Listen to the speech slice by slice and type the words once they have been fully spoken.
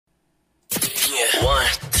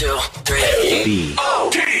2, 3.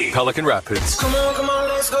 B-O-D. Pelican Rapids. Come on,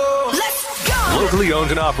 let's go. Let's go. Locally owned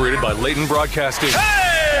and operated by Leighton Broadcasting.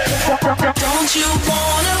 Hey! Don't you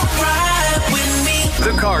wanna ride with me? The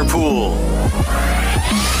Carpool.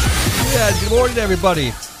 Yeah, good morning, everybody.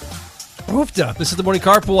 Oofda. This is the Morning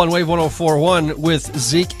Carpool on Wave 104.1 with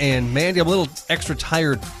Zeke and Mandy. I'm a little extra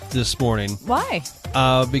tired this morning. Why?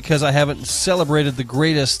 Because I haven't celebrated the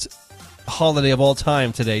greatest holiday of all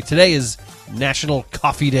time today. Today is National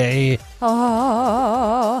Coffee Day.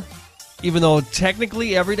 Oh. Even though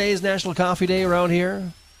technically every day is National Coffee Day around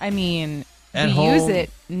here. I mean, At we home. use it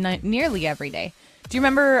nearly every day. Do you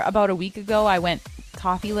remember about a week ago I went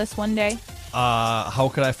coffeeless one day?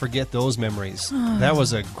 How could I forget those memories? That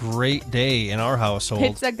was a great day in our household.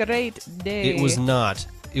 It's a great day. It was not.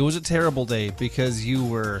 It was a terrible day because you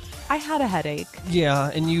were... I had a headache.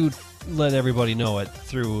 Yeah, and you let everybody know it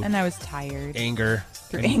through... And I was tired. Anger.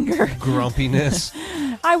 Through anger. Grumpiness.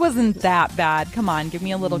 I wasn't that bad. Come on, give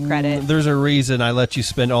me a little credit. There's a reason I let you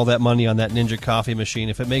spend all that money on that Ninja coffee machine.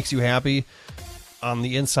 If it makes you happy on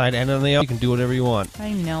the inside and on the outside, you can do whatever you want.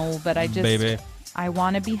 I know, but I just... Baby. I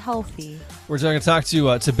want to be healthy. We're going to talk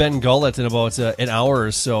to Ben Gullett in about an hour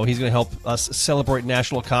or so. He's going to help us celebrate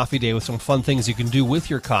National Coffee Day with some fun things you can do with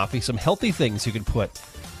your coffee, some healthy things you can put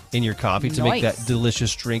in your coffee to make that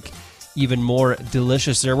delicious drink even more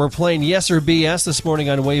delicious there. We're playing Yes or BS this morning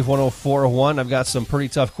on Wave 104.1. I've got some pretty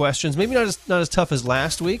tough questions. Maybe not as tough as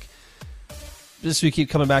last week. Just so you keep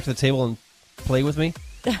coming back to the table and play with me.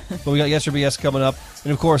 But we got Yes or BS coming up.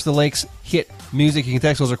 And, of course, the Lakes hit music. You can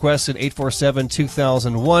text those requests at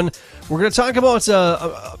 847-2001. We're going to talk about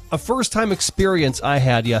a first-time experience I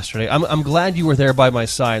had yesterday. I'm glad you were there by my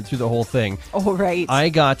side through the whole thing. Oh, right. I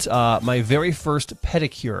got my very first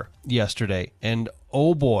pedicure yesterday. And,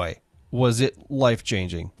 oh, boy, was it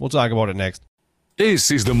life-changing. We'll talk about it next.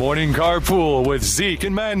 This is the Morning Carpool with Zeke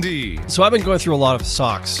and Mandy. So I've been going through a lot of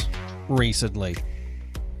socks recently.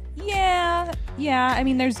 Yeah. I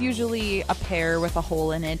mean, there's usually a pair with a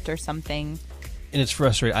hole in it or something. And it's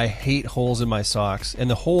frustrating. I hate holes in my socks. And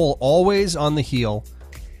the hole always on the heel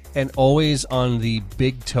and always on the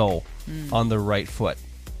big toe on the right foot.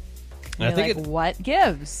 And I think what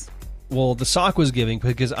gives? Well, the sock was giving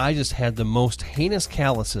because I just had the most heinous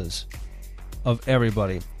calluses of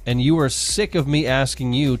everybody. And you were sick of me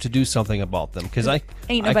asking you to do something about them because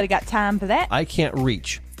Ain't nobody got time for that. I can't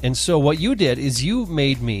reach. And so what you did is you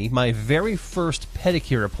made me my very first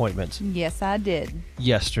pedicure appointment. Yes, I did.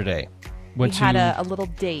 Yesterday. We had a little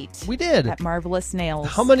date. We did. At Marvelous Nails.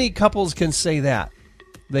 How many couples can say that?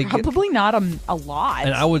 Probably not a lot.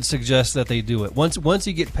 And I would suggest that they do it. Once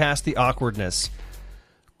you get past the awkwardness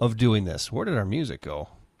of doing this. Where did our music go?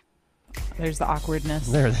 There's the awkwardness.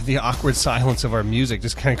 There, the awkward silence of our music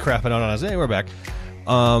just kind of crapping out on us. Hey, we're back.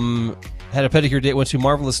 Had a pedicure date, went to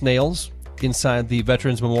Marvelous Nails inside the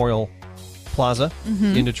Veterans Memorial Plaza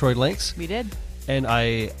in Detroit Lakes. We did. And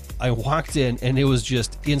I walked in, and it was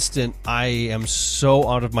just instant. I am so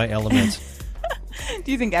out of my element.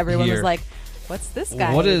 Do you think everyone was like, what's this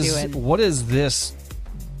guy doing? What is this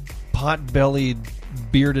pot-bellied,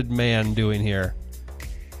 bearded man doing here?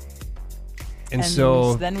 And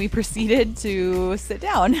so then we proceeded to sit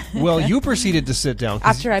down. Well, you proceeded to sit down.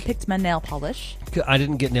 After I picked my nail polish. I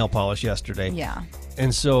didn't get nail polish yesterday. Yeah.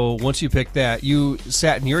 And so once you picked that, you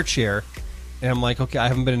sat in your chair, and I'm like, okay, I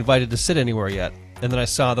haven't been invited to sit anywhere yet. And then I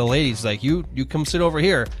saw the ladies like, you come sit over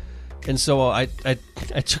here. And so I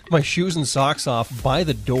took my shoes and socks off by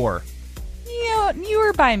the door. You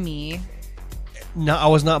were by me. No, I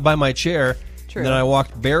was not by my chair. True. And then I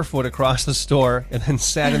walked barefoot across the store and then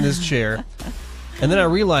sat in this chair. And then I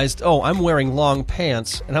realized, I'm wearing long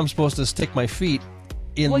pants, and I'm supposed to stick my feet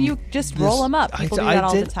in. Well, you just roll them up. People do that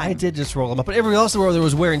all the time. I did just roll them up. But everybody else in the world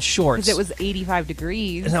was wearing shorts. Because it was 85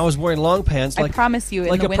 degrees. And I was wearing long pants. I promise you,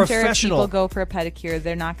 in the winter, if professional. people go for a pedicure,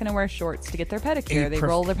 they're not going to wear shorts to get their pedicure. They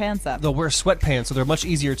roll their pants up. They'll wear sweatpants, so they're much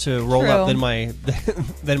easier to roll up than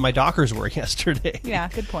my Dockers were yesterday. Yeah,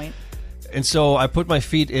 good point. And so I put my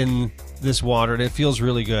feet in this water, and it feels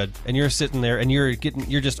really good. And you're sitting there, and you're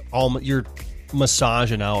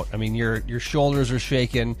massaging out. I mean, your shoulders are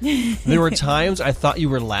shaking. There were times I thought you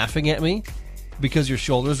were laughing at me because your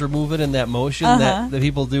shoulders were moving in that motion that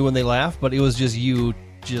people do when they laugh, but it was just you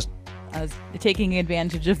I was taking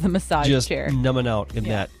advantage of the massage chair. Just numbing out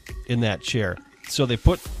in that chair. So they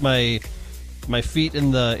put my feet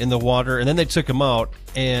in the water, and then they took them out,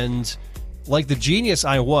 and like the genius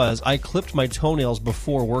I was, I clipped my toenails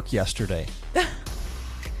before work yesterday.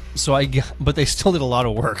 But they still did a lot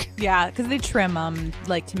of work. Yeah, because they trim them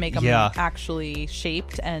to make them actually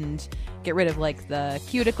shaped and get rid of the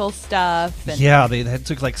cuticle stuff. And yeah, they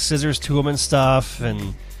took scissors to them and stuff,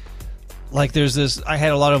 and Like there's this, I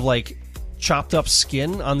had a lot of like chopped up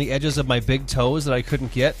skin on the edges of my big toes that I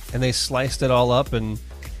couldn't get, and they sliced it all up, and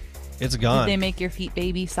it's gone. Did they make your feet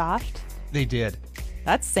baby soft? They did.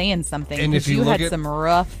 That's saying something. And if you had look some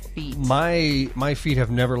rough feet. My feet have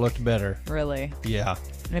never looked better. Really? Yeah.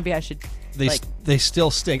 Maybe I should. They still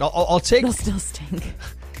stink. I'll take. They'll still stink.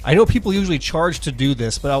 I know people usually charge to do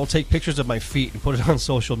this, but I will take pictures of my feet and put it on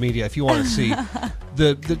social media if you want to see.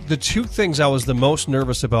 The two things I was the most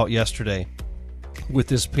nervous about yesterday with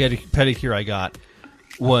this pedicure I got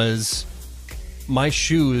was my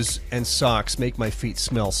shoes and socks make my feet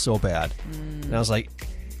smell so bad. And I was like,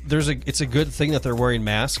 it's a good thing that they're wearing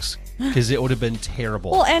masks, because it would have been terrible.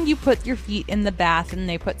 Well, and you put your feet in the bath, and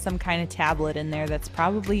they put some kind of tablet in there that's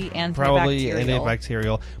probably antibacterial. Probably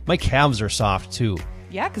antibacterial. My calves are soft, too.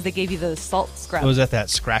 Yeah, because they gave you the salt scrub. Was that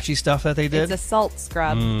scratchy stuff that they did? It's a salt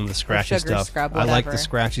scrub. The scratchy stuff. Scrub, I like the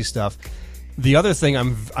scratchy stuff. The other thing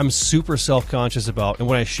I'm super self-conscious about, and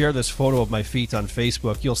when I share this photo of my feet on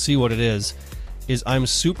Facebook, you'll see what it is I'm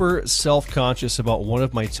super self-conscious about one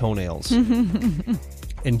of my toenails.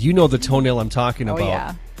 And you know the toenail I'm talking about.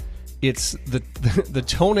 Yeah. It's the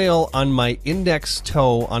toenail on my index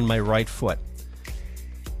toe on my right foot.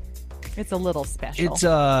 It's a little special. It's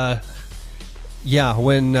yeah,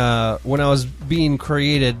 when I was being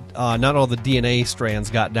created, not all the DNA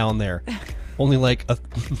strands got down there. Only like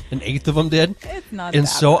an eighth of them did. It's not. And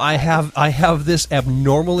so I have this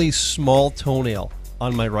abnormally small toenail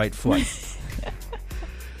on my right foot.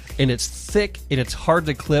 And it's thick and it's hard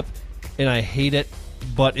to clip, and I hate it.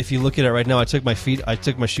 But if you look at it right now, I took my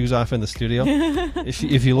shoes off in the studio.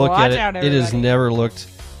 If you look at it, it has never looked.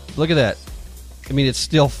 Look at that. I mean, it's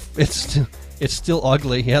still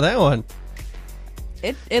ugly. Yeah, that one.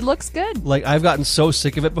 It looks good. Like, I've gotten so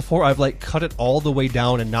sick of it before. I've like cut it all the way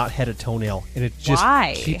down and not had a toenail, and it just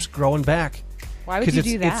keeps growing back. Why would you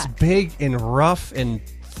do that? It's big and rough and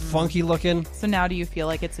funky looking. So now, do you feel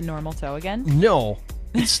like it's a normal toe again? No,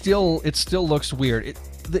 it still looks weird.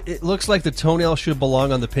 It looks like the toenail should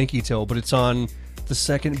belong on the pinky toe, but it's on the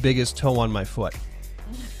second biggest toe on my foot.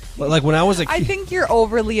 But like when I was a kid, I think you're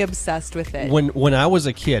overly obsessed with it. When I was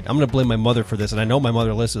a kid, I'm going to blame my mother for this, and I know my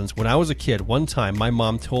mother listens. When I was a kid, one time my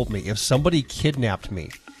mom told me if somebody kidnapped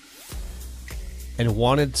me and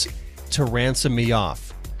wanted to ransom me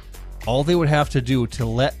off, all they would have to do to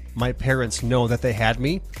let my parents know that they had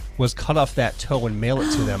me was cut off that toe and mail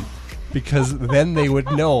it to them, because then they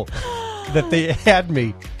would know that they had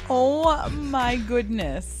me. Oh my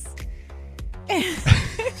goodness.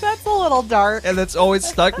 That's a little dark. And that's always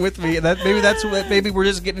stuck with me. And maybe we're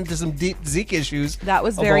just getting into some deep Zeke issues. That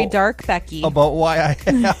was very dark, Becky. About why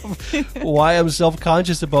I'm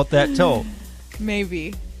self-conscious about that toe.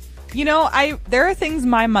 Maybe. You know, there are things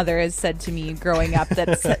my mother has said to me growing up that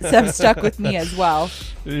have stuck with me as well.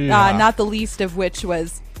 Yeah. Not the least of which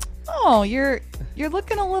was, "Oh, you're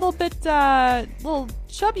looking a little bit little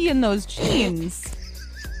chubby in those jeans."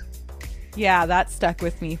 Yeah, that stuck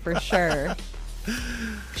with me for sure.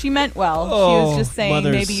 She meant well. She was just saying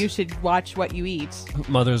maybe you should watch what you eat.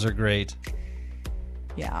 Mothers are great.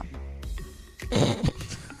 Yeah.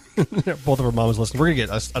 Both of our moms listen. We're going to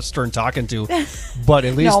get a stern talking to, but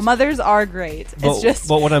at least... No, mothers are great. It's just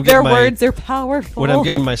when their words are powerful. When I'm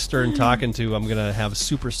getting my stern talking to, I'm going to have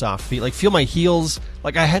super soft feet. Like, feel my heels.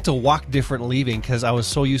 Like, I had to walk different leaving because I was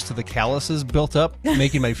so used to the calluses built up,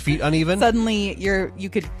 making my feet uneven. Suddenly, you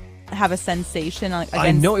could have a sensation against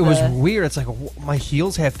I know, it was weird. It's like, my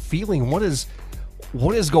heels have feeling. What is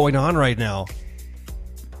going on right now?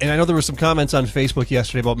 And I know there were some comments on Facebook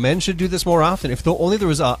yesterday about men should do this more often. If only there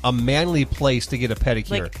was a manly place to get a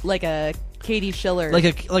pedicure, like a Katie Schiller, like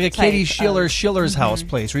a Katie Schiller's house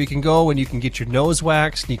place where you can go and you can get your nose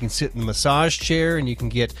waxed, and you can sit in the massage chair, and you can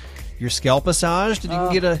get your scalp massaged, and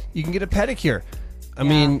you can get a pedicure. I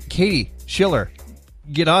mean, Katie Schiller,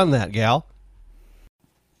 get on that, gal.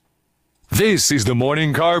 This is the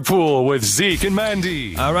Morning Carpool with Zeke and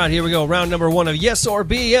Mandy. All right, here we go. Round number 1 of Yes or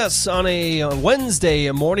BS on a Wednesday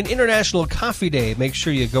morning, International Coffee Day. Make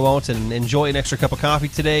sure you go out and enjoy an extra cup of coffee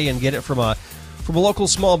today and get it from a local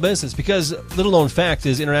small business, because little known fact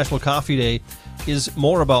is International Coffee Day is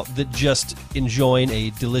more about just enjoying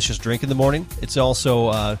a delicious drink in the morning. It's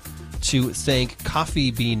also to thank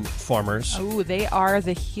coffee bean farmers. Oh, they are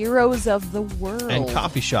the heroes of the world. And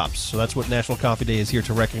coffee shops. So that's what National Coffee Day is here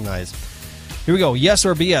to recognize. Here we go. Yes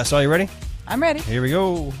or BS. Are you ready? I'm ready. Here we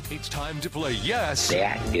go. It's time to play Yes.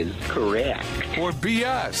 That is correct. Or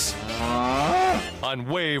BS on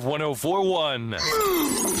Wave 104.1.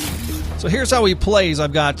 So here's how he plays.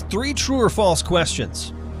 I've got 3 true or false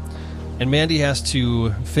questions. And Mandy has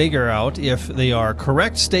to figure out if they are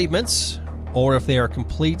correct statements or if they are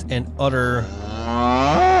complete and utter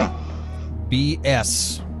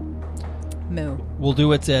BS. Moo. We'll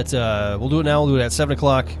do it now. We'll do it at 7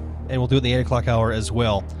 o'clock, and we'll do it in the 8 o'clock hour as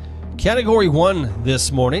well. Category 1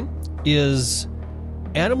 this morning is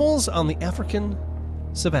animals on the African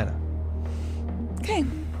savannah. Okay.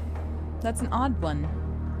 That's an odd one.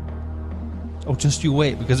 Oh, just you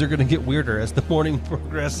wait, because they're going to get weirder as the morning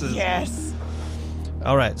progresses. Yes.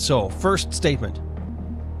 All right, so first statement.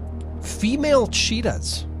 Female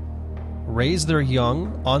cheetahs raise their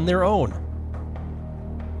young on their own.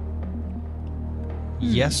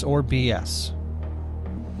 Yes or BS?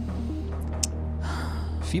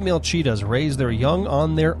 Female cheetahs raise their young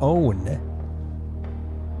on their own.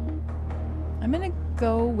 I'm going to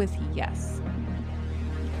go with yes.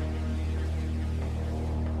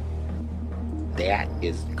 That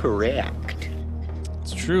is correct.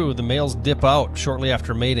 It's true, the males dip out shortly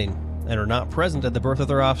after mating and are not present at the birth of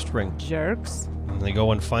their offspring. Jerks. And they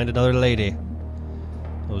go and find another lady.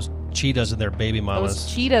 Those cheetahs and their baby mamas.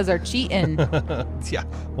 Those cheetahs are cheating. Yeah.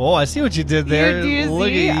 Oh, I see what you did there. Do you Look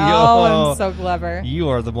see? at you. Oh, I'm so clever. You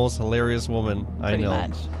are the most hilarious woman I Pretty know.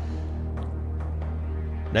 much.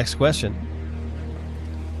 Next question.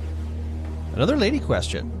 Another lady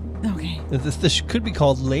question. Okay. This could be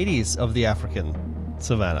called Ladies of the African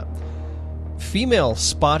Savannah. Female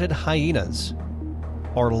spotted hyenas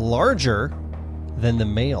are larger than the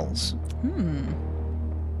males.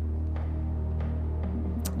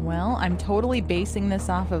 Well, I'm totally basing this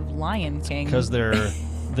off of Lion King. Because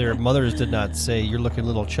their mothers did not say you're looking a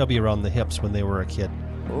little chubby around the hips when they were a kid.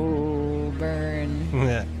 Oh, burn.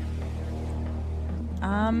 Yeah.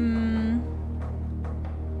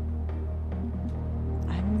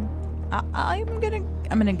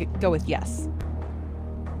 I'm gonna go with yes.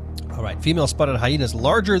 All right. Female spotted hyenas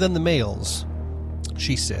larger than the males.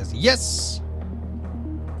 She says yes.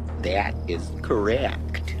 That is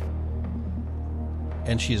correct.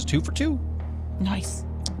 And she is 2 for 2. Nice.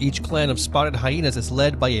 Each clan of spotted hyenas is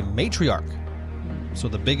led by a matriarch. So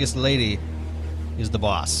the biggest lady is the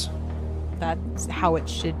boss. That's how it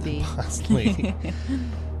should be. Boss lady.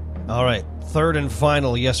 All right. Third and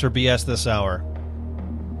final yes or BS this hour.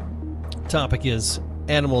 Topic is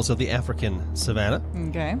animals of the African savannah.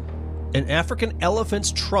 Okay. An African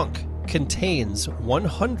elephant's trunk contains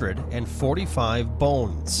 145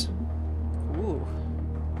 bones. Ooh.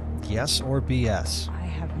 Yes or BS? I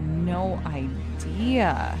have no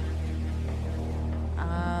idea.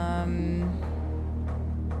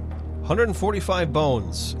 145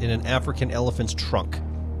 bones in an African elephant's trunk.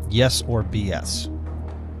 Yes or BS?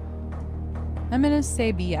 I'm gonna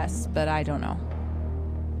say BS, but I don't know.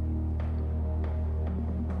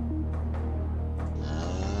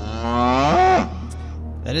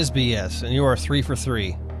 That is BS, and you are 3 for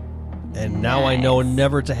 3. And now I know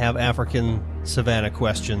never to have African savannah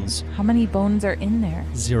questions. How many bones are in there?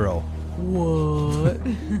 0. What?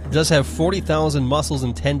 It does have 40,000 muscles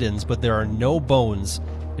and tendons, but there are no bones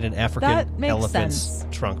in an African That makes elephant's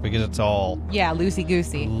sense. trunk because it's all Yeah,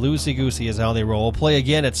 loosey-goosey. loosey-goosey is how they roll. We'll play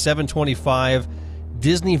again at 7:25.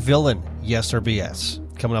 Disney villain, yes or BS?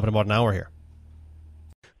 Coming up in about an hour here.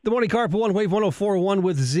 The Morning Carpool on Wave 104.1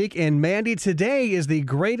 with Zeke and Mandy. Today is the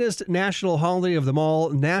greatest national holiday of them all,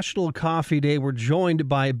 National Coffee Day. We're joined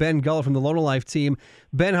by Ben Gullett from the Lona Life team.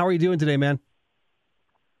 Ben, how are you doing today, man?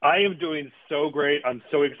 I am doing so great. I'm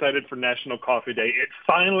so excited for National Coffee Day. It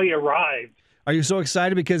finally arrived. Are you so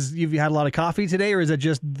excited because you've had a lot of coffee today, or is it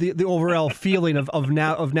just the overall feeling of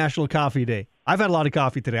National Coffee Day? I've had a lot of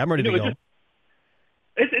coffee today. I'm ready to go.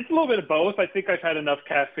 It's a little bit of both. I think I've had enough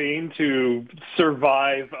caffeine to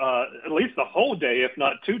survive at least the whole day, if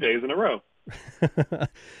not 2 days in a row.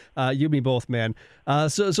 You and me both, man.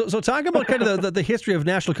 So talk about kind of the history of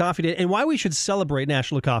National Coffee Day and why we should celebrate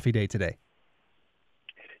National Coffee Day today.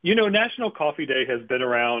 You know, National Coffee Day has been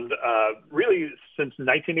around really since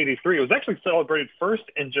 1983. It was actually celebrated first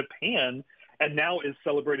in Japan and now is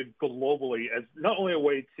celebrated globally as not only a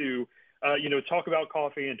way to talk about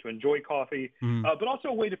coffee and to enjoy coffee, but also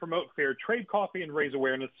a way to promote fair trade coffee and raise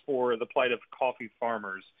awareness for the plight of coffee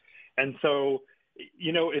farmers. And so,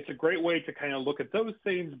 it's a great way to kind of look at those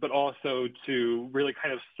things, but also to really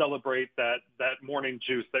kind of celebrate that morning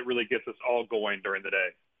juice that really gets us all going during the day.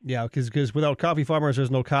 Yeah, because without coffee farmers, there's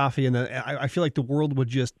no coffee, and I feel like the world would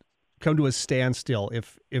just come to a standstill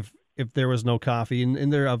if there was no coffee.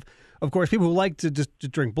 And there of course, people who like to just to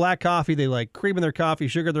drink black coffee, they like cream in their coffee,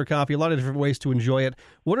 sugar in their coffee, a lot of different ways to enjoy it.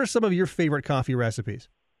 What are some of your favorite coffee recipes?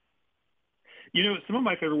 Some of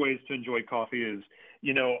my favorite ways to enjoy coffee is,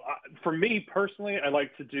 for me personally, I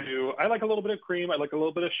like a little bit of cream, I like a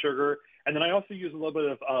little bit of sugar, and then I also use a little bit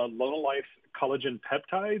of Lona Life collagen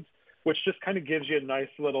peptides. which just kind of gives you a nice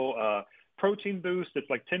little protein boost. It's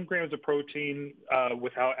like 10 grams of protein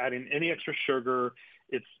without adding any extra sugar.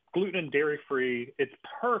 It's gluten and dairy free. It's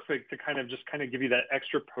perfect to kind of give you that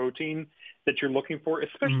extra protein that you're looking for,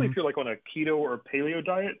 especially if you're like on a keto or a paleo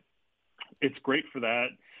diet. It's great for that.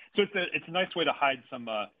 So it's a nice way to hide some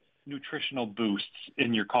nutritional boosts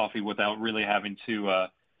in your coffee without really having to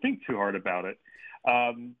think too hard about it.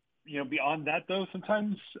 Beyond that though,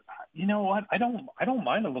 sometimes you know what, I don't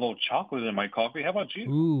mind a little chocolate in my coffee. How about you?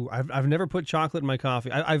 Ooh, I've never put chocolate in my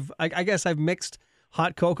coffee. I guess I've mixed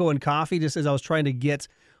hot cocoa and coffee just as I was trying to get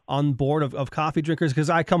on board of coffee drinkers, because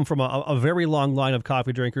I come from a very long line of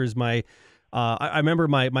coffee drinkers. I remember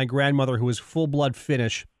my grandmother, who was full-blood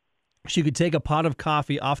Finnish. She could take a pot of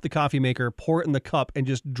coffee off the coffee maker, pour it in the cup, and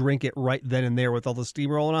just drink it right then and there with all the steam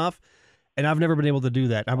rolling off. And I've never been able to do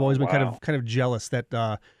that. I've always been kind of jealous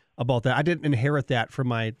about that. I didn't inherit that from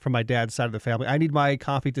my dad's side of the family. I need my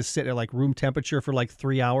coffee to sit at like room temperature for like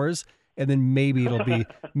 3 hours, and then maybe it'll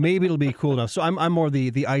be cool enough. So I'm more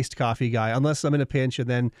the iced coffee guy, unless I'm in a pinch. And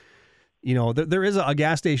then, there is a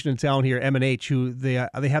gas station in town here, M&H, who they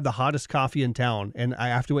have the hottest coffee in town, and I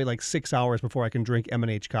have to wait like 6 hours before I can drink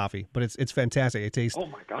M&H coffee. But it's fantastic. It tastes, oh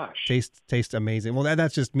my gosh, tastes amazing. Well,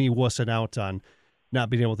 that's just me wussing out on not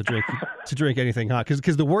being able to drink anything hot,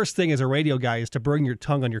 because the worst thing as a radio guy is to burn your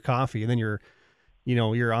tongue on your coffee, and then you're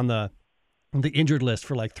on the injured list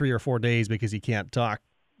for like 3 or 4 days because you can't talk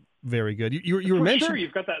very good. You were mentioning, sure,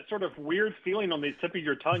 you've got that sort of weird feeling on the tip of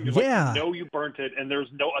your tongue. You're like, you burnt it, and there's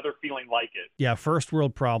no other feeling like it. Yeah, first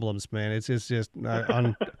world problems, man. It's just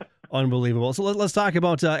unbelievable. So let's talk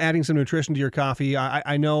about adding some nutrition to your coffee.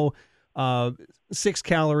 I know 6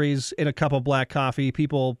 calories in a cup of black coffee.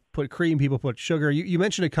 People put cream, people put sugar. You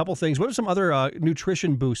mentioned a couple things. What are some other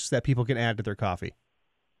nutrition boosts that people can add to their coffee?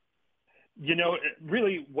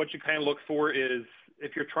 Really what you kind of look for is,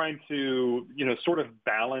 if you're trying to, sort of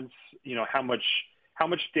balance, how much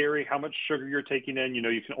dairy, how much sugar you're taking in,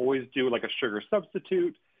 you can always do like a sugar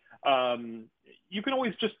substitute. You can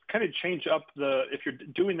always just kind of change up if you're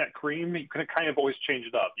doing that cream, you can kind of always change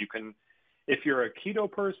it up. You can, if you're a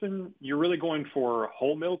keto person, you're really going for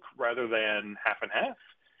whole milk rather than half and half.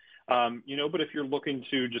 But if you're looking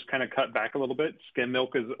to just kind of cut back a little bit, skim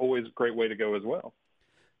milk is always a great way to go as well.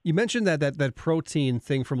 You mentioned that protein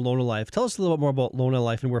thing from Lona Life. Tell us a little bit more about Lona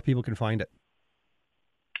Life and where people can find it.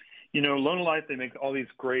 Lona Life, they make all these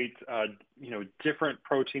great, different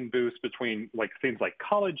protein boosts between like things like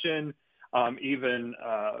collagen, even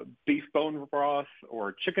beef bone broth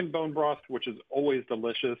or chicken bone broth, which is always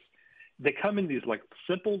delicious. They come in these like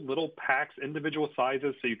simple little packs, individual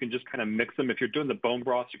sizes, so you can just kind of mix them. If you're doing the bone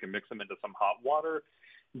broths, you can mix them into some hot water,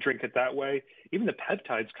 drink it that way. Even the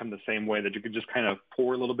peptides come the same way, that you could just kind of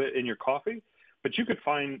pour a little bit in your coffee. But you could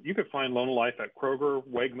find Lona Life at Kroger,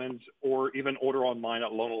 Wegmans, or even order online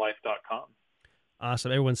at lonalife.com.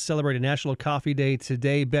 Awesome. Everyone's celebrating National Coffee Day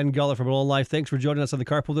today. Ben Gullett from Lona Life, thanks for joining us on the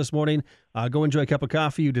Carpool this morning. Go enjoy a cup of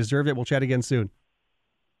coffee. You deserve it. We'll chat again soon.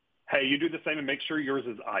 Hey, you do the same and make sure yours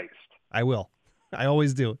is iced. I will. I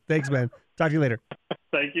always do. Thanks, Ben. Talk to you later.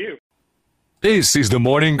 Thank you. This is the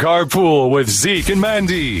Morning Carpool with Zeke and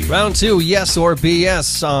Mandy. Round 2, yes or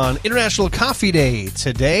BS on International Coffee Day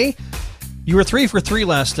today. You were 3 for 3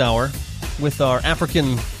 last hour with our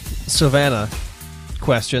African Savannah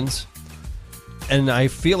questions. And I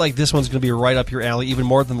feel like this one's going to be right up your alley even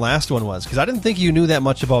more than the last one was, because I didn't think you knew that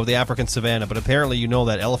much about the African Savannah, but apparently you know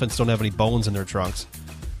that elephants don't have any bones in their trunks.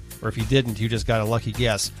 Or if you didn't, you just got a lucky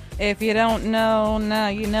guess. If you don't know, now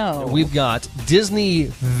you know. We've got Disney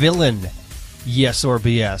villain, yes or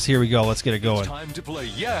BS. Here we go. Let's get it going. It's time to play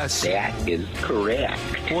yes. That is correct.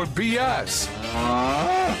 Or BS.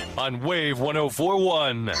 On Wave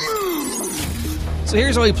 104.1. So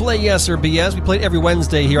here's how we play yes or BS. We play it every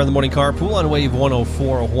Wednesday here on the Morning Carpool on Wave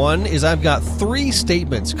 104.1. I've got 3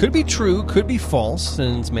 statements. Could be true, could be false.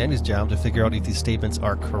 And it's Mandy's job to figure out if these statements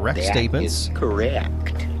are correct statements. That is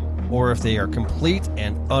correct. Or if they are complete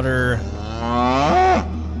and utter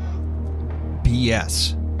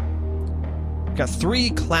BS. Got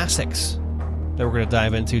 3 classics that we're going to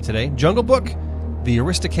dive into today. Jungle Book, The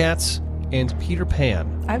Aristocats, and Peter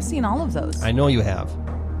Pan. I've seen all of those. I know you have.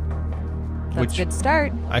 That's a good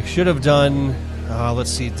start. I should have done, let's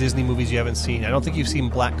see, Disney movies you haven't seen. I don't think you've seen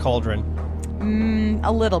Black Cauldron.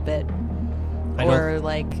 A little bit. Or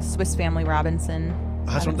like Swiss Family Robinson.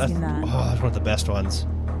 That's seen that. That's one of the best ones.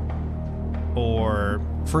 Or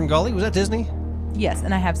Ferngully, was that Disney? Yes,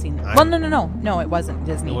 and I have seen it. Well, no, it wasn't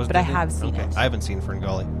Disney, but Disney? I have seen it. I haven't seen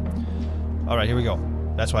Ferngully. All right, here we go.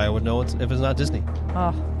 That's why I would know if it's not Disney.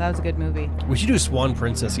 Oh, that was a good movie. We should do Swan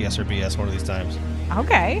Princess, yes or BS, one of these times.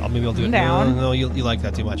 Okay. Maybe I'll do it. Down. No, you like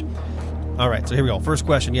that too much. All right, so here we go. First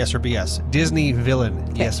question, yes or BS. Disney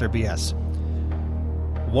villain, yes or BS.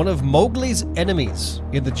 One of Mowgli's enemies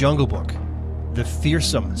in the Jungle Book, the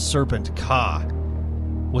fearsome serpent Kaa,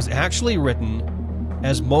 was actually written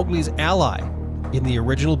as Mowgli's ally in the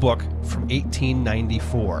original book from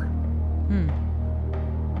 1894.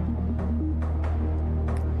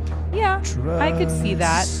 Yeah, I could see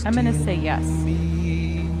that. I'm going to say yes.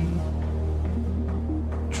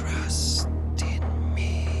 Trust in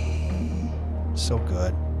me. So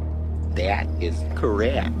good. That is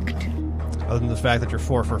correct. Other than the fact that you're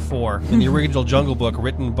 4 for 4. In the original Jungle Book,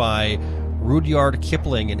 written by Rudyard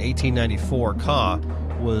Kipling in 1894, Kaa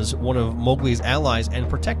was one of Mowgli's allies and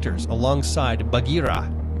protectors, alongside Bagheera.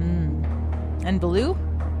 And Baloo?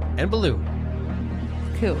 And Baloo.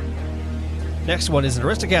 Cool. Next one is an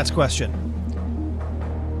Aristocats question.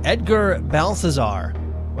 Edgar Balthazar,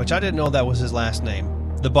 which I didn't know that was his last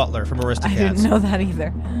name, the butler from Aristocats. I didn't know that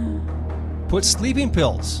either. Put sleeping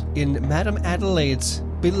pills in Madame Adelaide's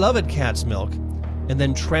beloved cat's milk and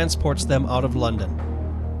then transports them out of London.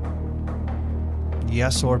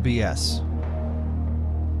 Yes or BS?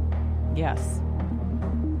 Yes.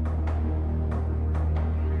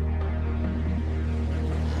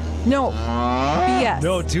 No. BS.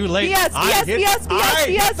 No, too late. BS, BS,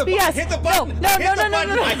 BS, BS. Hit the button. No. I hit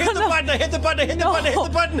the button. I hit the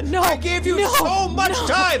button. No. I gave you so much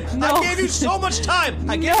time. No. I gave you so much time.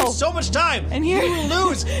 I gave you so much time. And here you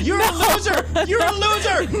lose. You're a loser. You're a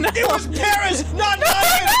loser. It was Paris, not London.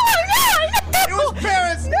 I know. It was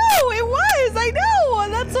Paris. No, it was. I know.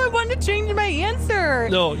 That's why I wanted to change my answer.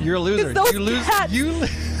 No, you're a loser. Those You lose. cats,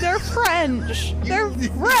 they're French. They're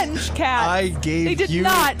French cats. I gave They did you-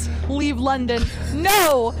 not leave London.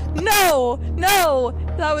 No.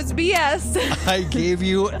 That was BS. I gave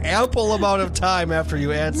you ample amount of time after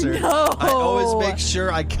you answered. No. I always make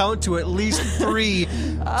sure I count to at least 3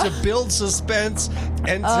 to build suspense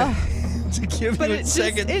and to give But you a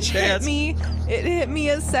second chance. It hit me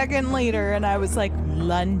a second later, and I was like,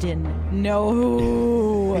 London.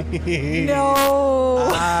 No.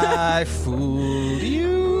 I fooled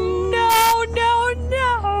you. No.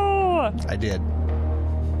 I did.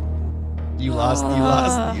 You lost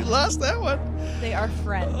that one. They are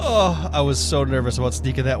French. Oh, I was so nervous about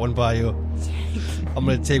sneaking that one by you. I'm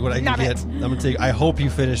going to take what I can Damn get. it. I'm going to take. I hope you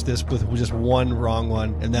finish this with just one wrong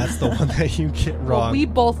one, and that's the one that you get wrong. Well, we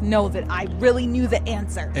both know that I really knew the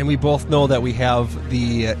answer. And we both know that we have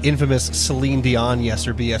the infamous Celine Dion Yes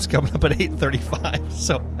or BS coming up at 8:35.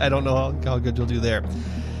 So I don't know how good you'll do there.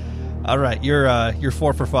 All right, you're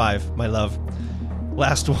 4 for 5, my love.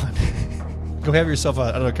 Last one. Go have yourself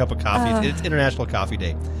another cup of coffee. It's International Coffee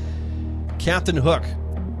Day. Captain Hook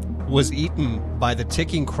was eaten by the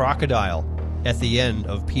ticking crocodile at the end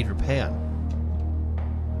of Peter Pan.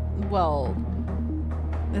 Well,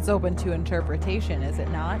 it's open to interpretation, is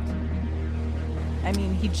it not? I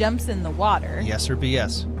mean, he jumps in the water. Yes or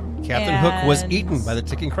BS? Captain Hook was eaten by the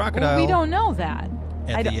ticking crocodile. Well, we don't know that.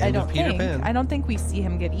 At the end of Peter Pan. I don't think we see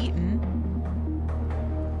him get eaten.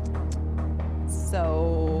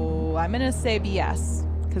 So I'm going to say BS,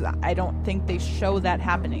 because I don't think they show that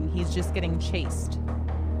happening. He's just getting chased.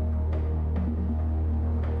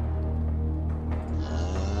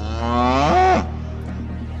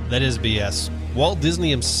 That is BS. Walt Disney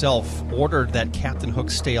himself ordered that Captain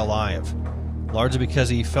Hook stay alive, largely because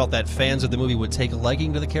he felt that fans of the movie would take a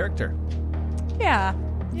liking to the character. Yeah.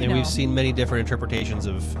 And we've seen many different interpretations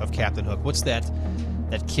of Captain Hook. What's that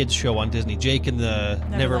kids show on Disney? Jake and the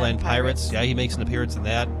Neverland Pirates. Yeah, he makes an appearance in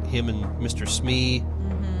that. Him and Mr. Smee.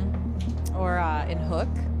 Mm-hmm. Or in Hook.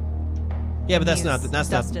 Yeah, but that's not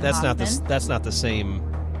the same.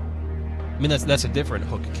 I mean, that's a different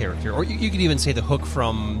Hook character. Or you could even say the Hook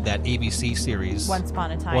from that ABC series. Once Upon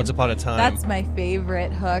a Time. Once Upon a Time. That's my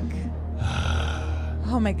favorite Hook.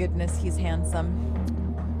 Oh my goodness, he's handsome.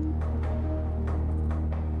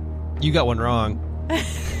 You got one wrong.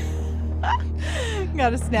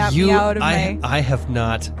 Gotta snap me out of my... I have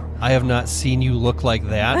not seen you look like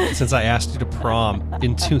that since I asked you to prom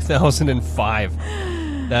in 2005.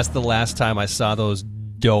 That's the last time I saw those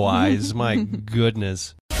doe eyes. My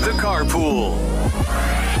goodness. The Carpool.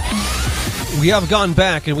 We have gone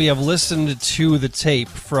back and we have listened to the tape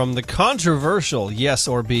from the controversial Yes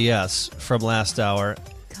or BS from last hour.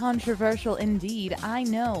 Controversial indeed. I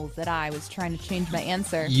know that I was trying to change my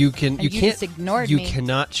answer. You just ignored me. You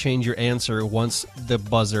cannot change your answer once the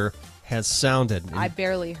buzzer has sounded. I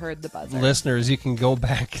barely heard the buzzer. Listeners, you can go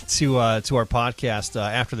back to our podcast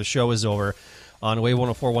after the show is over on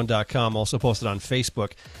wave1041.com, also posted on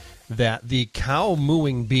Facebook, that the cow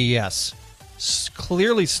mooing BS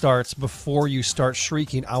clearly starts before you start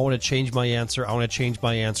shrieking, I want to change my answer, I want to change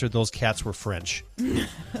my answer, those cats were French.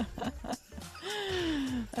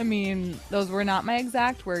 I mean, those were not my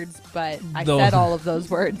exact words, but I said all of those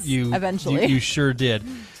words eventually. You sure did.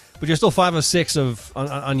 But you're still 5 of 6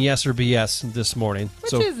 on yes or BS this morning.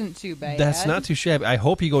 Which isn't too bad. That's not too shabby. I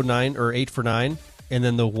hope you go 9 or 8 for 9, and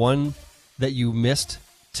then the one that you missed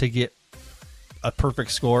to get a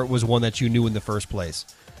perfect score was one that you knew in the first place.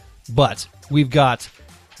 But we've got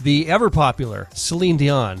the ever-popular Celine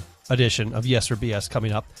Dion edition of Yes or BS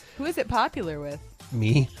coming up. Who is it popular with?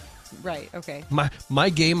 Me. Right, okay. My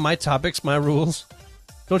game, my topics, my rules.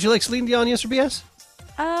 Don't you like Celine Dion Yes or BS?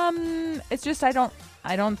 It's just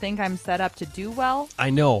I don't think I'm set up to do well.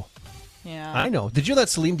 I know. Yeah. I know. Did you know that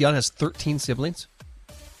Celine Dion has 13 siblings?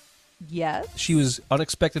 Yes. She was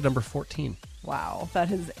unexpected number 14. Wow,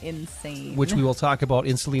 that is insane. Which we will talk about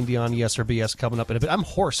in Celine Dion Yes or BS coming up in a bit. I'm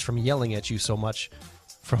hoarse from yelling at you so much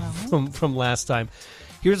from last time.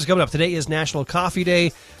 Here's what's coming up. Today is National Coffee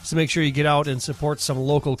Day, so make sure you get out and support some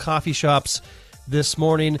local coffee shops this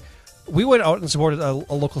morning. We went out and supported a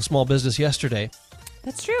local small business yesterday.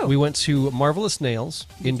 That's true. We went to Marvelous Nails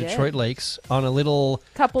in Detroit Lakes on a little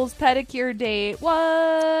couples pedicure date.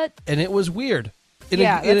 What? And it was weird.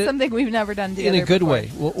 That's something we've never done together in a good before.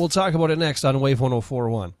 way. We'll talk about it next on Wave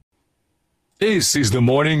 104.1. This is the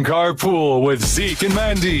Morning Carpool with Zeke and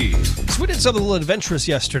Mandy. So we did something a little adventurous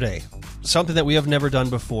yesterday. Something that we have never done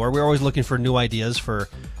before. We're always looking for new ideas for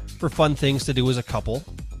fun things to do as a couple.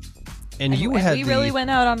 And we really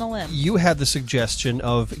went out on a limb. You had the suggestion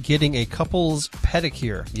of getting a couple's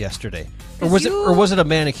pedicure yesterday, or was it a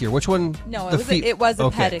manicure? Which one? No, it was a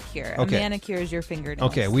pedicure. Okay. A manicure is your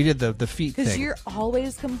fingernails. Okay, we did the feet thing. Because you're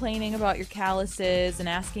always complaining about your calluses and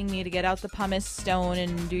asking me to get out the pumice stone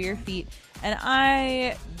and do your feet, and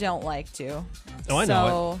I don't like to. Oh, I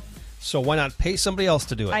know it. So why not pay somebody else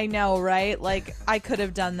to do it? I know, right? Like I could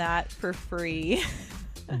have done that for free.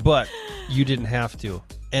 But you didn't have to.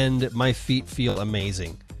 And my feet feel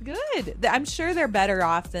amazing. Good. I'm sure they're better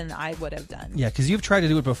off than I would have done. Yeah, because you've tried to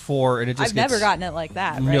do it before, and I've never gotten it like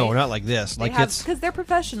that. Right? No, not like this. Because they're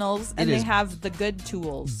professionals and they have the good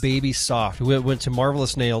tools. Baby soft. We went to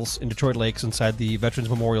Marvelous Nails in Detroit Lakes inside the Veterans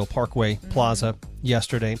Memorial Parkway Plaza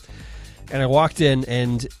yesterday, and I walked in,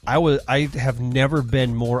 and I have never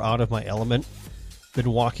been more out of my element than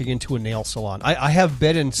walking into a nail salon. I have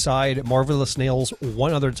been inside Marvelous Nails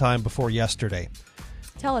one other time before yesterday.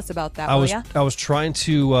 Tell us about that, will ya? I was trying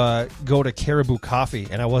to go to Caribou Coffee,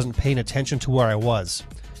 and I wasn't paying attention to where I was.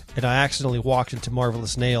 And I accidentally walked into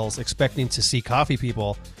Marvelous Nails expecting to see coffee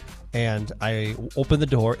people, and I opened the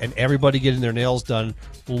door, and everybody getting their nails done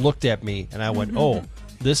looked at me, and I went, oh,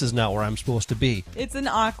 this is not where I'm supposed to be. It's an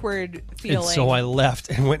awkward feeling. And so I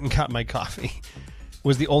left and went and got my coffee. It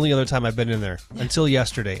was the only other time I've been in there until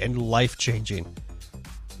yesterday, and life-changing.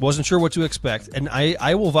 Wasn't sure what to expect, and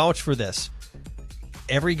I will vouch for this.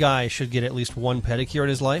 Every guy should get at least one pedicure in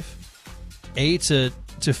his life. A, to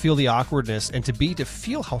feel the awkwardness, and to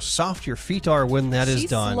feel how soft your feet are when that is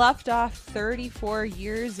done. She sloughed off 34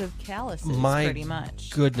 years of calluses, pretty much.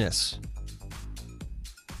 Goodness.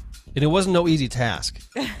 And it wasn't no easy task.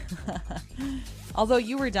 Although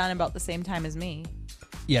you were done about the same time as me.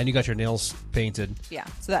 Yeah, and you got your nails painted. Yeah,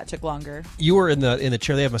 so that took longer. You were in the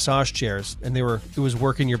chair. They have massage chairs, and it was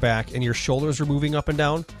working your back, and your shoulders were moving up and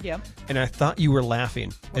down. Yep. And I thought you were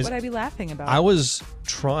laughing. What would I be laughing about? I was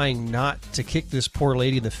trying not to kick this poor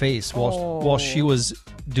lady in the face while she was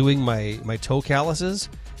doing my toe calluses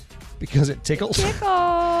because it tickles. It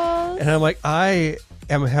tickles. And I'm like, I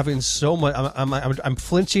am having so much. I'm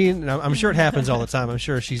flinching, and I'm sure it happens all the time. I'm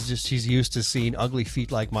sure she's used to seeing ugly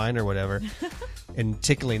feet like mine or whatever. And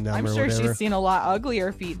tickling them or whatever. I'm sure she's seen a lot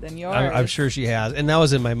uglier feet than yours. I'm sure she has. And that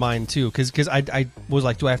was in my mind, too. Because I was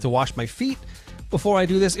like, do I have to wash my feet before I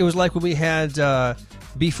do this? It was like when we had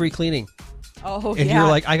Be-Free cleaning. Oh, and you're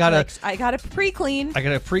like, I gotta pre-clean. I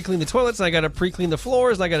gotta pre-clean the toilets, and I gotta pre-clean the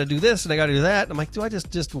floors, and I gotta do this, and I gotta do that. And I'm like, do I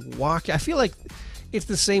just walk? I feel like it's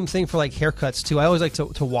the same thing for like haircuts too. I always like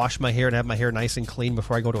to wash my hair and have my hair nice and clean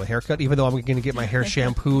before I go to a haircut, even though I'm going to get my hair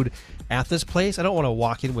shampooed at this place. I don't want to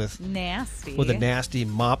walk in with a nasty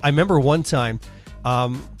mop. I remember one time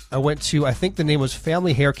I went to, I think the name was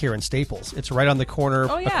Family Hair Care in Staples. It's right on the corner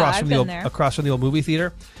across from the old movie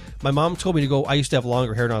theater. My mom told me to go. I used to have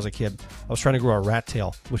longer hair when I was a kid. I was trying to grow a rat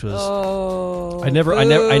tail, which was I never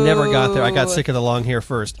got there. I got sick of the long hair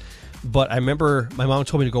first. But I remember my mom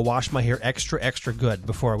told me to go wash my hair extra good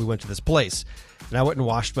before we went to this place. And I went and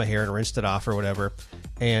washed my hair and rinsed it off or whatever.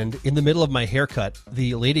 And in the middle of my haircut,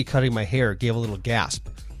 the lady cutting my hair gave a little gasp.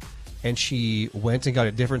 And she went and got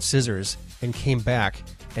a different scissors and came back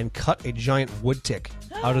and cut a giant wood tick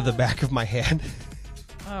out of the back of my head.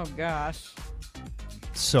 Oh, gosh.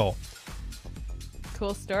 So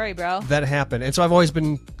cool story, bro. that happened. And so I've always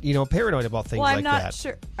been, paranoid about things Well, like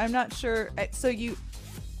that. I'm not sure. So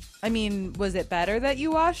was it better that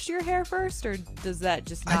you washed your hair first, or does that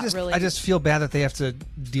just not really? I just feel bad that they have to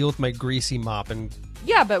deal with my greasy mop and.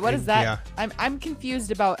 Yeah, but what is that? Yeah. I'm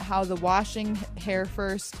confused about how the washing hair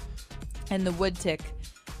first and the wood tick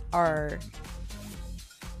are.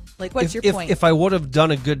 Like, what's your point? If I would have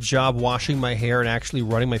done a good job washing my hair and actually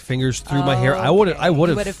running my fingers through my hair, I would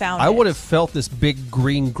have felt this big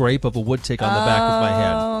green grape of a wood tick on the back of my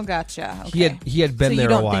head. Oh, gotcha. Okay. He had been so there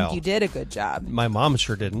you a don't while. think you did a good job? My mom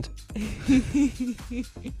sure didn't.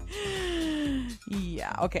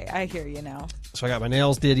 Yeah. Okay, I hear you now. So I got my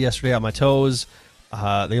nails did yesterday on my toes.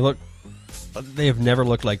 They have never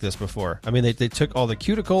looked like this before. I mean, they took all the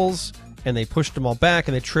cuticles and they pushed them all back,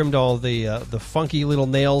 and they trimmed all the funky little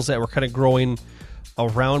nails that were kind of growing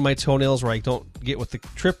around my toenails where I don't get with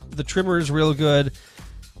the trimmers real good.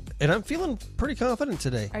 And I'm feeling pretty confident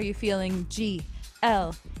today. Are you feeling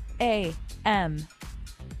GLAMOUR?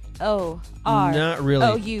 Not really.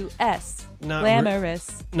 OUS. Not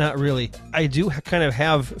Glamorous. Not really. I do kind of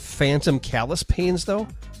have phantom callus pains, though.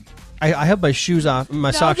 I have my shoes off, my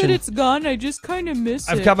socks. Now that it's gone, I just kind of miss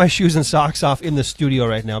it. I've got my shoes and socks off in the studio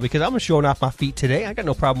right now because I'm showing off my feet today. I got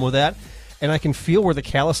no problem with that. And I can feel where the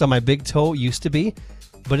callus on my big toe used to be,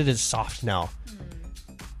 but it is soft now.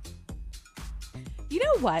 You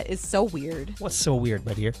know what is so weird? What's so weird,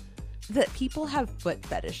 my dear? That people have foot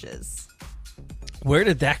fetishes. Where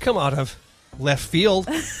did that come out of? Left field.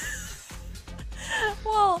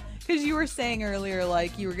 Well, because you were saying earlier,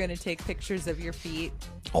 like, you were going to take pictures of your feet.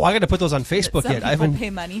 Oh, I got to put those on Facebook Some yet. I people haven't pay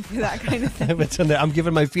money for that kind of I thing. haven't done that. I'm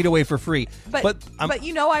giving my feet away for free. But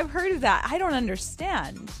I've heard of that. I don't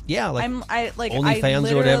understand. Yeah, like I OnlyFans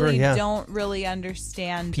or whatever. Yeah, don't really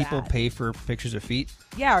understand. People that. pay for pictures of feet.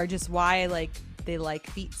 Yeah, or just why they like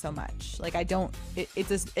feet so much. Like, I don't.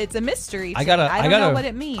 It's a mystery. I don't know what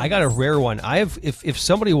it means. I got a rare one. I have if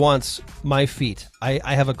somebody wants my feet,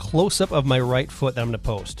 I have a close up of my right foot that I'm going to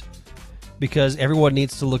post. Because everyone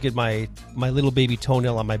needs to look at my little baby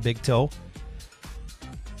toenail on my big toe.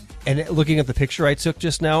 And looking at the picture I took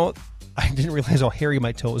just now, I didn't realize how hairy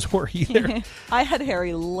my toes were either. I had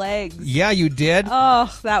hairy legs. Yeah, you did.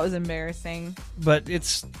 Oh, that was embarrassing. But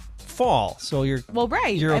it's fall, so you're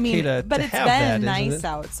right. You're okay but to it's have been that, nice isn't it?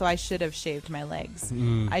 out, so I should have shaved my legs.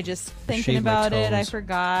 I just thinking Shaved my about it, I toes.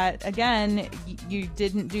 forgot. Again, you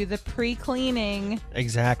didn't do the pre-cleaning.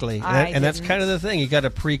 Exactly, I and that's didn't. kind of the thing. You got to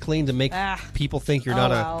pre-clean to make people think you're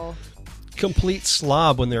not a complete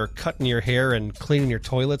slob when they're cutting your hair and cleaning your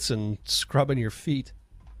toilets and scrubbing your feet.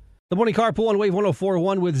 The Morning Carpool on Wave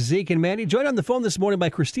 104.1 with Zeke and Mandy. Joined on the phone this morning by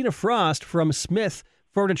Christina Frost from Smith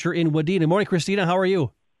Furniture in Wadena. Good morning, Christina. How are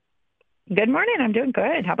you? Good morning. I'm doing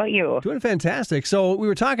good. How about you? Doing fantastic. So we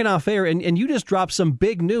were talking off air, and you just dropped some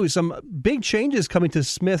big news, some big changes coming to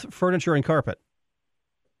Smith Furniture and Carpet.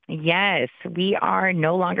 Yes, we are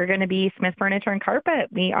no longer going to be Smith Furniture and Carpet.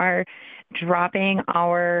 We are dropping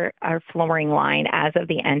our flooring line as of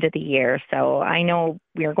the end of the year. So I know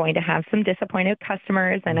we are going to have some disappointed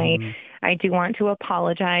customers, and I do want to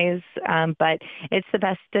apologize, but it's the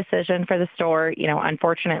best decision for the store. You know,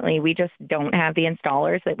 unfortunately, we just don't have the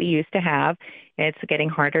installers that we used to have. It's getting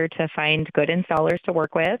harder to find good installers to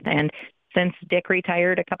work with, and since Dick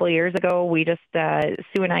retired a couple of years ago, we just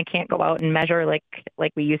Sue and I can't go out and measure like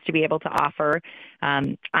we used to be able to offer.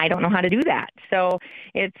 I don't know how to do that, so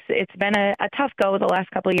it's been a tough go the last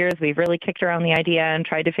couple of years. We've really kicked around the idea and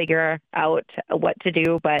tried to figure out what to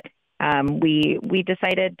do, but we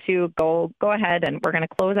decided to go ahead and we're going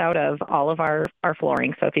to close out of all of our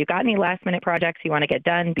flooring. So if you've got any last minute projects you want to get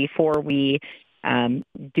done before we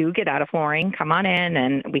do get out of flooring, come on in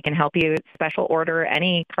and we can help you special order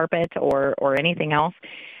any carpet or anything else.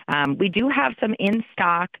 We do have some in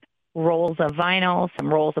stock rolls of vinyl,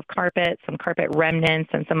 some rolls of carpet, some carpet remnants,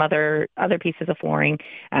 and some other pieces of flooring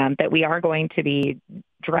that we are going to be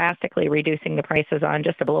drastically reducing the prices on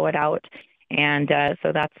just to blow it out. And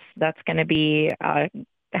so that's going to be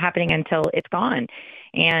happening until it's gone.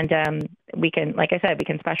 And we can, like I said, we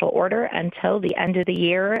can special order until the end of the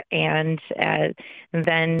year, and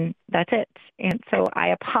then that's it. And so I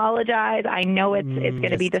apologize. I know it's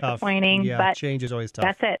going to be disappointing, but change is always tough.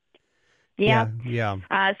 That's it. Yeah.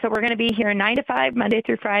 So we're going to be here 9 to 5 Monday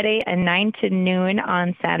through Friday and 9 to noon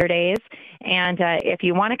on Saturdays. And if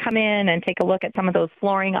you want to come in and take a look at some of those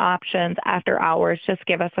flooring options after hours, just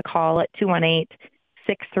give us a call at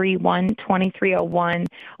 631-2301,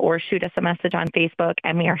 or shoot us a message on Facebook,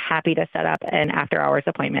 and we are happy to set up an after-hours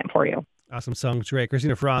appointment for you. Awesome song, great.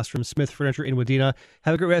 Christina Frost from Smith Furniture in Wadena.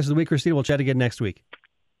 Have a great rest of the week, Christina. We'll chat again next week.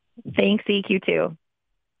 Thanks, Zeke. You too.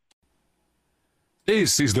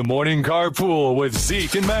 This is the Morning Carpool with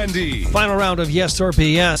Zeke and Mandy. Final round of Yes or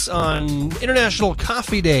BS on International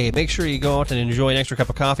Coffee Day. Make sure you go out and enjoy an extra cup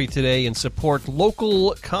of coffee today and support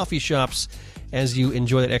local coffee shops as you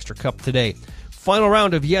enjoy that extra cup today. Final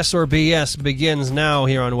round of Yes or BS begins now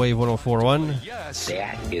here on Wave 104.1. Yes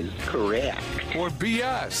That is correct. or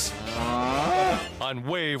BS on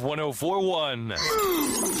Wave 104.1.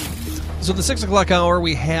 So the 6 o'clock hour,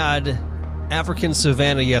 we had African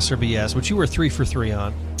Savannah Yes or BS, which you were 3 for 3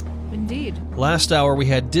 on. Indeed. Last hour, we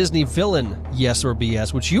had Disney Villain Yes or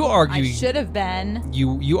BS, which you argue... I should have been.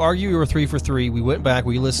 You argue you were 3 for 3. We went back,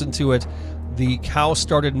 we listened to it. The cow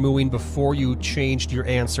started mooing before you changed your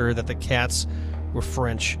answer that the cats were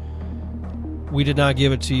French. We did not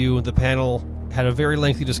give it to you. The panel had a very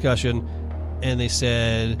lengthy discussion, and they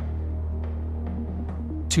said,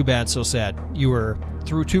 too bad, so sad. You were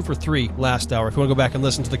through 2 for 3 last hour. If you want to go back and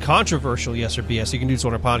listen to the controversial Yes or BS, you can do so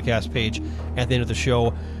on our podcast page at the end of the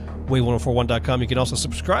show, wave1041.com. You can also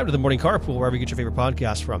subscribe to the Morning Carpool wherever you get your favorite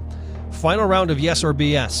podcast from. Final round of Yes or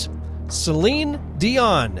BS. Celine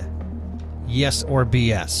Dion, Yes or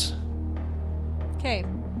BS? Okay.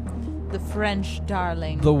 The French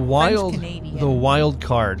darling. The wild, French-Canadian. the wild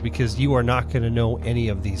card, because you are not going to know any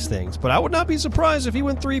of these things. But I would not be surprised if you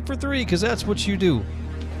went 3 for 3, because that's what you do.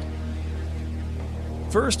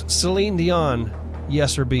 First, Celine Dion,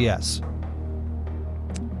 Yes or BS?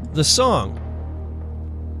 The song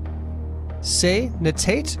C'est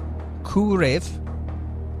n'était qu'un rêve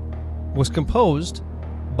was composed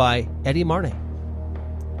by Eddie Marnay.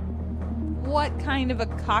 What kind of a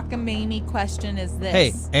cockamamie question is this?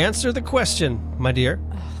 Hey, answer the question, my dear.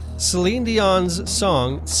 Celine Dion's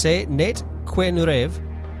song C'est n'est qu'un rêve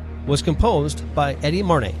was composed by Eddie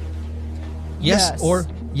Marnay. Yes or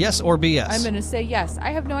BS? I'm going to say yes.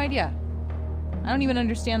 I have no idea. I don't even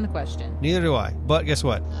understand the question. Neither do I. But guess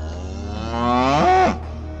what?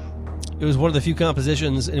 It was one of the few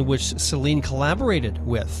compositions in which Celine collaborated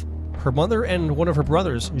with her mother and one of her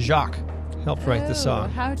brothers, Jacques, helped write the song.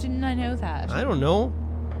 How didn't I know that? I don't know.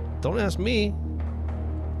 Don't ask me.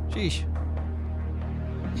 Sheesh.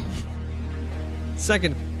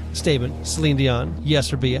 Second statement, Celine Dion,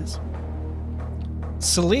 yes or BS?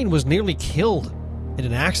 Celine was nearly killed in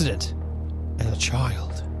an accident as a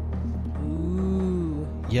child. Ooh.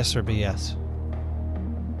 Yes or BS?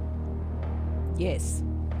 Yes.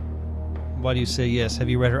 Why do you say yes? Have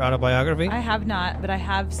you read her autobiography? I have not, but I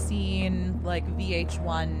have seen like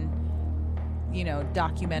VH1,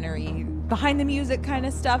 documentary behind the music kind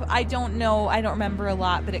of stuff. I don't know. I don't remember a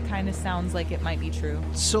lot, but it kind of sounds like it might be true.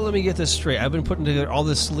 So let me get this straight. I've been putting together all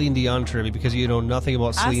this Celine Dion trivia because you know nothing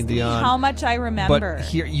about Celine Dion. Ask me how much I remember. But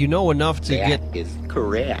here, you know enough to get That is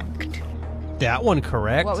correct. that one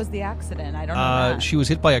correct. What was the accident? I don't know that. She was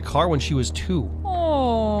hit by a car when she was 2.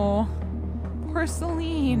 Oh, poor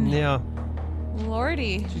Celine. Yeah,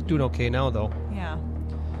 Lordy. she's doing okay now, though. Yeah.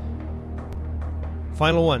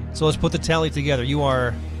 Final one. So let's put the tally together. You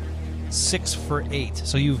are 6 for 8.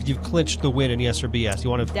 So you've clinched the win in yes or BS. You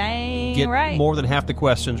want to Dang get right. more than half the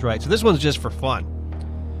questions right. So this one's just for fun.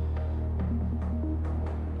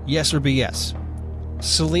 Yes or BS?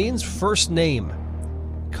 Celine's first name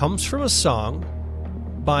comes from a song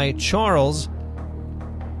by Charles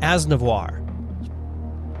Aznavour.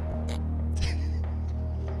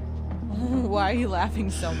 Why are you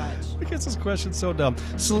laughing so much? Because this question's so dumb.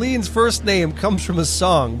 Celine's first name comes from a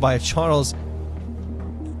song by Charles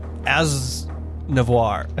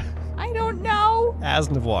Aznavour. I don't know.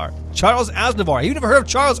 Aznavour. Charles Aznavour. You've never heard of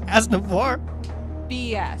Charles Aznavour?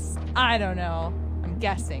 BS. I don't know. I'm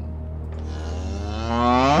guessing.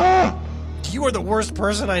 You are the worst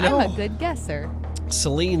person I know. I'm a good guesser.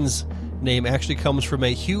 Celine's name actually comes from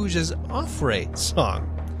a Hughes' Offray song.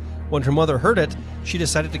 When her mother heard it, she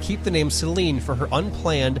decided to keep the name Celine for her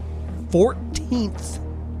unplanned 14th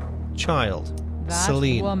child. That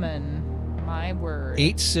Celine. woman. My word.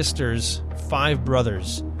 8 sisters, 5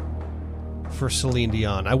 brothers for Celine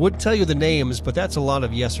Dion. I would tell you the names, but that's a lot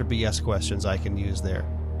of yes or BS questions I can use there.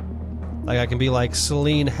 Like I can be like,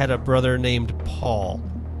 Celine had a brother named Paul.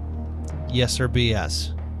 Yes or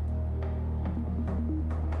BS?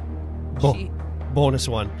 Bonus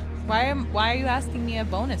one. Why are you asking me a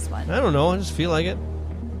bonus one? I don't know. I just feel like it.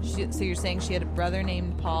 So you're saying she had a brother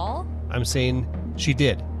named Paul? I'm saying she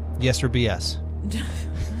did. Yes or BS?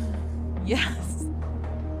 Yes.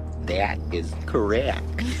 That is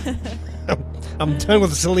correct. I'm done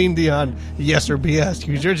with Celine Dion. Yes or BS.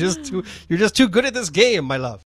 You're just too good at this game, my love.